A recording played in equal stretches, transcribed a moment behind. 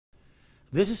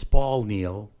This is Paul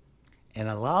Neal, and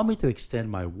allow me to extend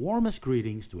my warmest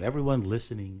greetings to everyone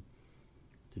listening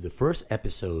to the first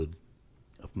episode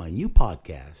of my new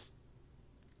podcast,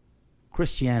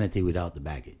 Christianity Without the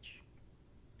Baggage.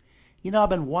 I've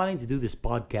been wanting to do this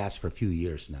podcast for a few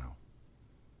years now.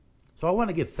 So I want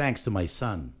to give thanks to my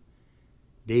son,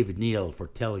 David Neal, for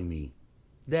telling me,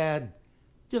 Dad,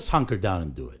 just hunker down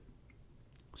and do it.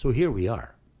 So here we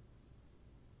are.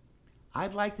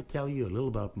 I'd like to tell you a little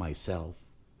about myself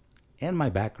and my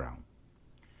background.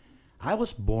 I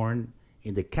was born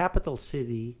in the capital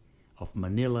city of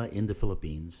Manila in the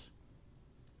Philippines.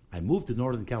 I moved to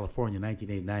Northern California in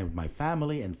 1989 with my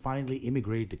family and finally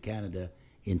immigrated to Canada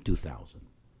in 2000.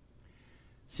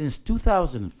 Since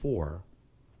 2004,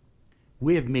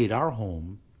 we have made our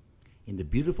home in the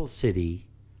beautiful city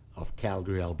of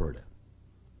Calgary, Alberta.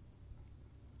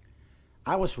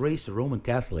 I was raised a Roman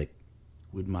Catholic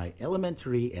with my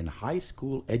elementary and high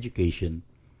school education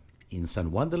in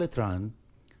San Juan de Letran,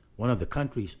 one of the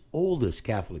country's oldest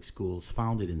Catholic schools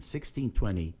founded in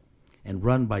 1620 and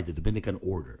run by the Dominican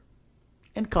Order,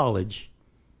 and college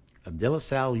at De La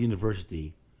Salle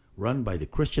University, run by the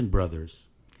Christian Brothers,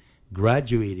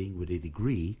 graduating with a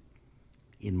degree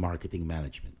in marketing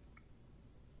management.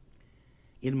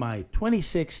 In my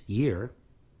 26th year,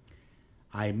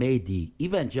 I made the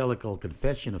Evangelical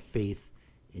Confession of Faith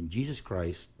in Jesus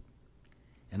Christ,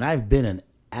 and I've been an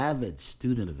avid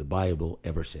student of the Bible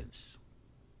ever since.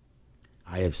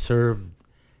 I have served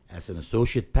as an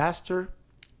associate pastor,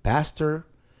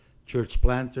 church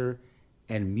planter,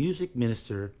 and music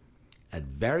minister at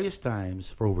various times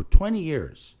for over 20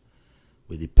 years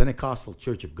with the Pentecostal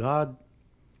Church of God,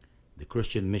 the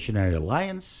Christian Missionary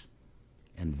Alliance,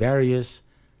 and various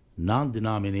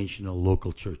non-denominational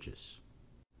local churches.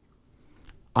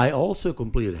 I also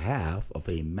completed half of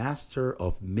a Master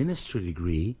of Ministry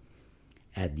degree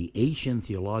at the Asian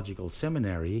Theological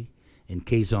Seminary in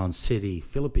Quezon City,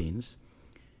 Philippines,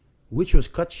 which was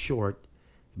cut short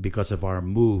because of our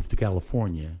move to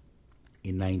California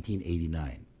in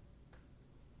 1989.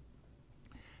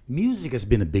 Music has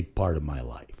been a big part of my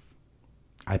life.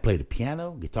 I play the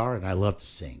piano, guitar, and I love to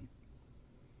sing.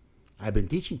 I've been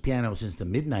teaching piano since the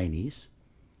mid-90s,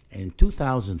 and in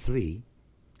 2003,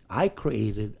 I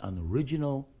created an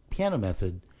original piano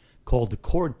method called the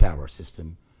chord power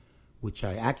system, which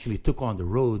I actually took on the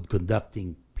road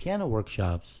conducting piano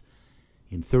workshops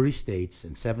in 30 states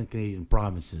and 7 Canadian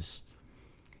provinces,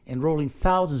 enrolling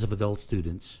thousands of adult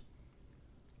students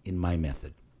in my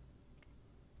method.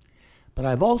 But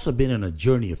I've also been on a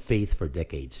journey of faith for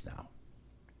decades now.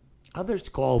 Others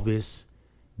call this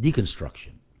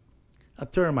deconstruction, a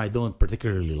term I don't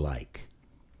particularly like.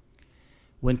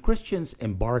 When Christians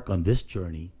embark on this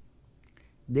journey,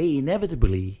 they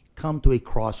inevitably come to a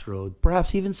crossroad,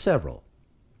 perhaps even several.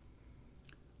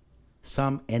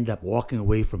 Some end up walking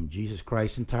away from Jesus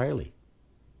Christ entirely.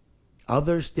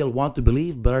 Others still want to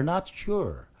believe but are not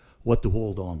sure what to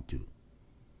hold on to.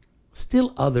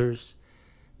 Still others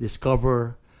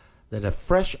discover that a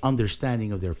fresh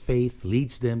understanding of their faith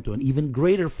leads them to an even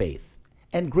greater faith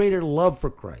and greater love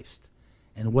for Christ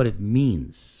and what it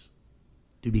means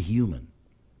to be human.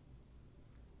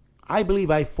 I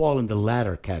believe I fall in the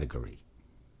latter category.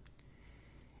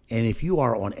 And if you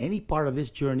are on any part of this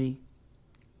journey,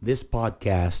 this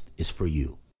podcast is for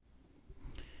you.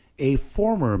 A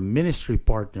former ministry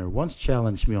partner once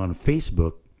challenged me on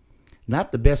Facebook,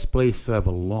 not the best place to have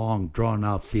a long,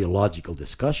 drawn-out theological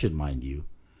discussion, mind you,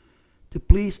 to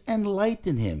please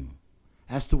enlighten him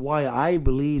as to why I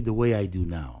believe the way I do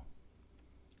now.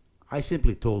 I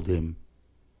simply told him,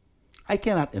 I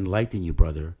cannot enlighten you,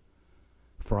 brother,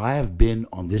 for I have been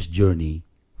on this journey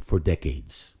for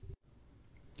decades.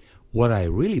 What I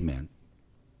really meant,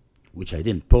 which I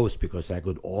didn't post because I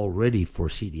could already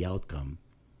foresee the outcome,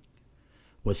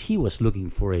 was he was looking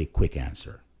for a quick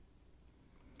answer.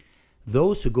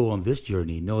 Those who go on this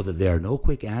journey know that there are no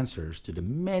quick answers to the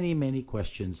many, many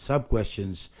questions,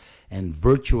 sub-questions, and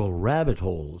virtual rabbit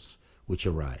holes which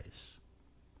arise.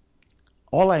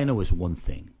 All I know is one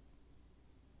thing.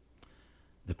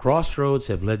 The crossroads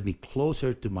have led me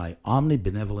closer to my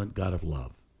omnibenevolent God of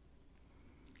love.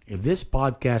 If this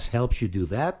podcast helps you do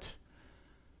that,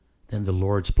 then the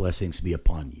Lord's blessings be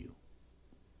upon you.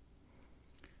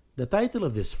 The title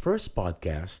of this first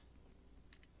podcast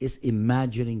is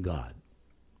Imagining God.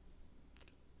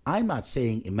 I'm not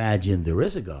saying imagine there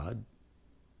is a God,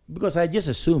 because I just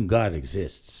assume God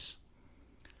exists.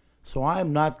 So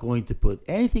I'm not going to put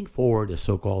anything forward as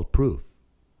so-called proof.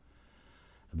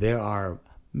 There are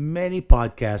many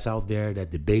podcasts out there that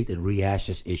debate and rehash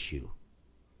this issue.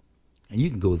 And you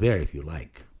can go there if you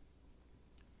like.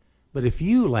 But if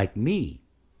you, like me,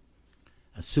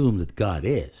 assume that God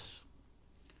is,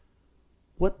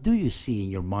 what do you see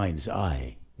in your mind's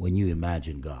eye when you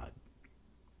imagine God?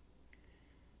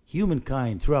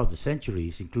 Humankind throughout the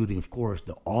centuries, including, of course,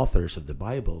 the authors of the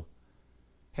Bible,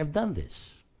 have done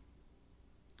this.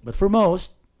 But for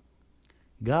most,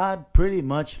 God pretty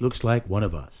much looks like one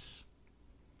of us.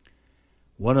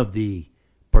 One of the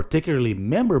particularly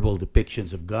memorable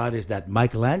depictions of God is that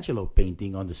Michelangelo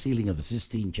painting on the ceiling of the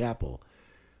Sistine Chapel,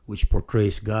 which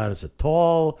portrays God as a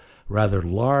tall, rather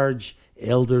large,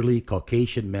 elderly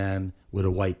Caucasian man with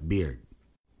a white beard.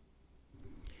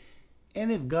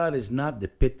 And if God is not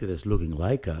depicted as looking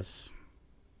like us,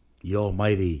 the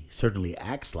Almighty certainly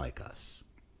acts like us.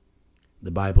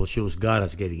 The Bible shows God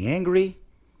as getting angry,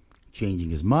 changing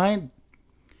his mind,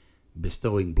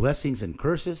 bestowing blessings and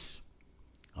curses,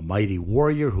 a mighty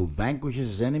warrior who vanquishes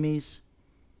his enemies,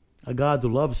 a God who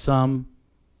loves some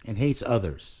and hates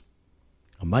others,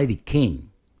 a mighty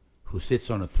king who sits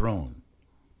on a throne.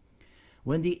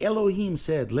 When the Elohim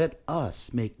said, "Let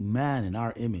us make man in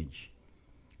our image,"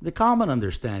 the common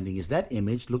understanding is that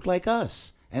image looked like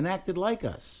us and acted like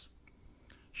us.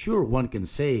 Sure, one can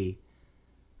say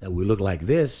that we look like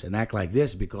this and act like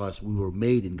this because we were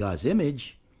made in God's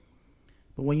image,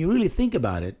 but when you really think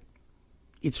about it,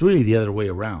 it's really the other way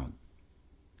around.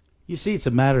 You see, it's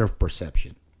a matter of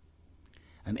perception.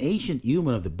 An ancient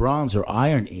human of the Bronze or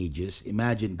Iron Ages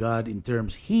imagined God in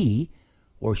terms he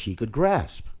or she could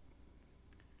grasp.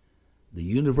 The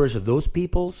universe of those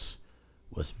peoples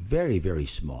was very, very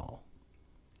small.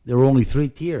 There were only three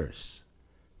tiers: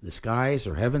 the skies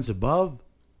or heavens above,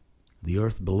 the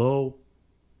earth below,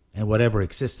 and whatever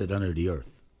existed under the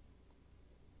earth.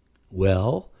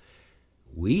 Well,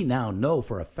 we now know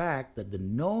for a fact that the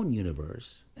known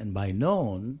universe, and by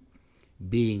known,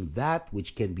 being that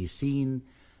which can be seen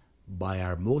by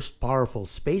our most powerful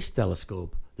space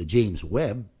telescope, the James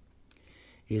Webb,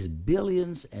 is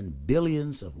billions and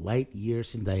billions of light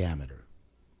years in diameter.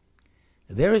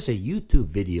 There is a YouTube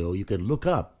video you can look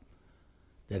up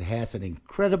that has an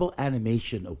incredible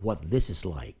animation of what this is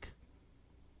like.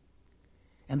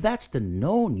 And that's the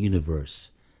known universe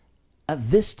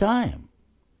at this time.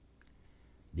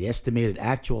 The estimated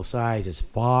actual size is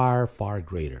far, far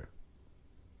greater.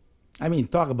 I mean,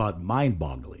 talk about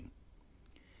mind-boggling.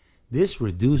 This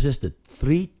reduces the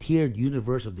three-tiered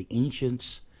universe of the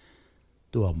ancients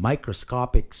to a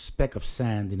microscopic speck of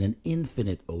sand in an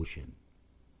infinite ocean.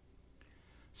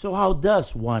 So how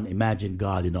does one imagine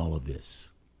God in all of this?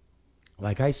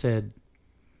 Like I said,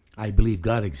 I believe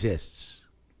God exists.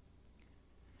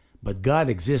 But God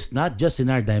exists not just in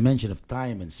our dimension of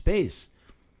time and space,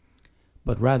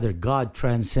 but rather God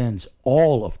transcends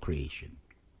all of creation.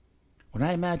 When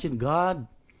I imagine God,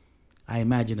 I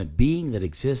imagine a being that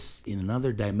exists in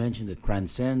another dimension that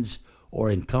transcends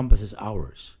or encompasses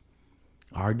ours.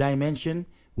 Our dimension,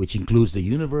 which includes the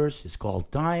universe, is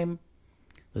called time.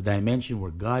 The dimension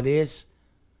where God is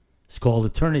called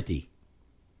eternity.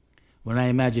 When I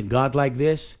imagine God like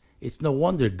this, it's no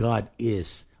wonder God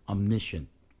is omniscient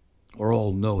or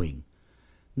all-knowing.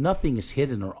 Nothing is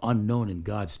hidden or unknown in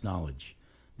God's knowledge.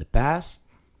 The past,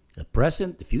 the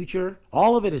present, the future,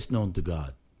 all of it is known to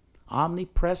God.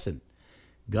 Omnipresent.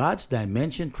 God's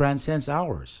dimension transcends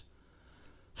ours.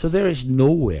 So there is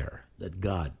nowhere that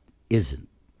God isn't.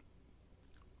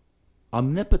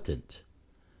 Omnipotent.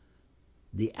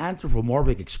 The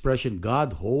anthropomorphic expression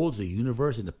 "God holds the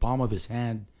universe in the palm of his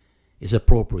hand" is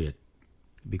appropriate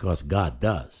because God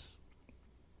does.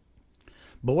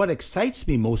 But what excites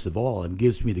me most of all and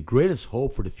gives me the greatest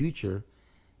hope for the future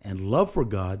and love for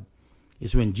God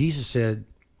is when Jesus said,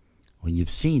 "When you've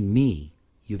seen me,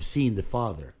 you've seen the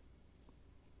Father."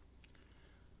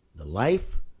 The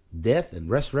life, death, and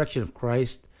resurrection of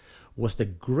Christ was the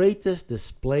greatest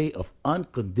display of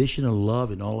unconditional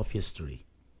love in all of history.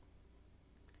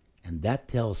 And that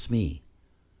tells me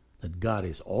that God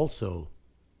is also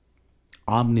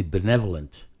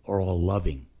omnibenevolent or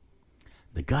all-loving.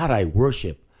 The God I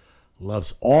worship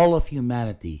loves all of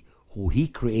humanity who he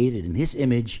created in his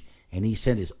image, and he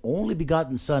sent his only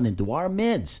begotten Son into our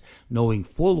midst, knowing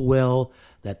full well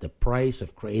that the price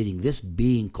of creating this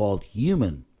being called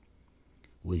human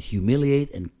would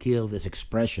humiliate and kill this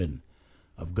expression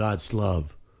of God's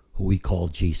love, who we call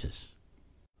Jesus.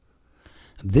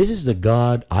 This is the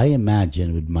God I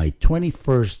imagine with my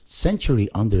 21st century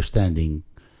understanding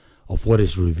of what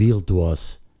is revealed to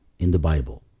us in the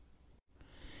Bible.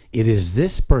 It is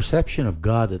this perception of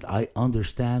God that I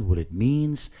understand what it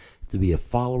means to be a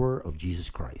follower of Jesus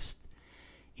Christ.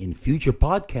 In future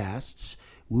podcasts,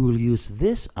 we will use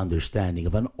this understanding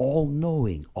of an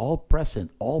all-knowing, all-present,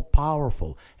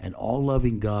 all-powerful, and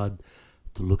all-loving God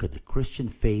to look at the Christian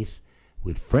faith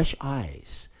with fresh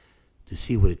eyes to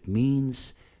see what it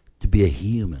means to be a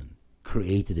human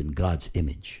created in God's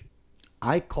image.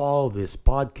 I call this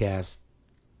podcast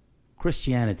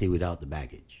Christianity Without the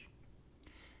Baggage,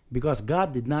 because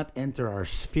God did not enter our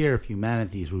sphere of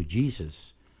humanity through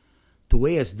Jesus to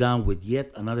weigh us down with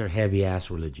yet another heavy-ass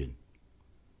religion.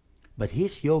 But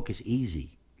his yoke is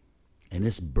easy and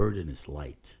his burden is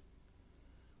light.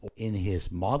 In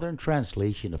his modern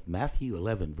translation of Matthew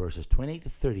 11, verses 28 to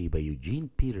 30 by Eugene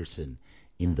Peterson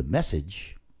in The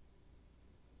Message,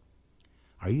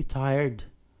 are you tired,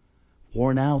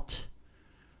 worn out,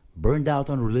 burned out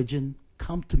on religion?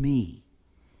 Come to me.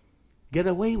 Get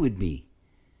away with me,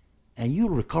 and you'll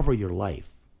recover your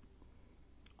life.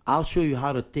 I'll show you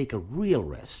how to take a real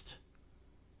rest.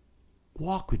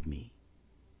 Walk with me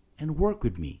and work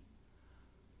with me.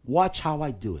 Watch how I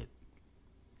do it.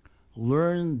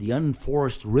 Learn the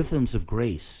unforced rhythms of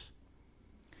grace.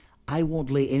 I won't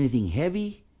lay anything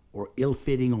heavy or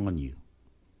ill-fitting on you.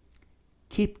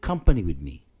 Keep company with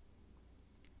me,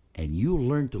 and you'll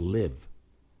learn to live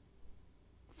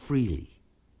freely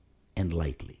and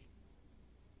lightly.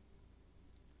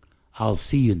 I'll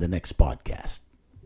see you in the next podcast.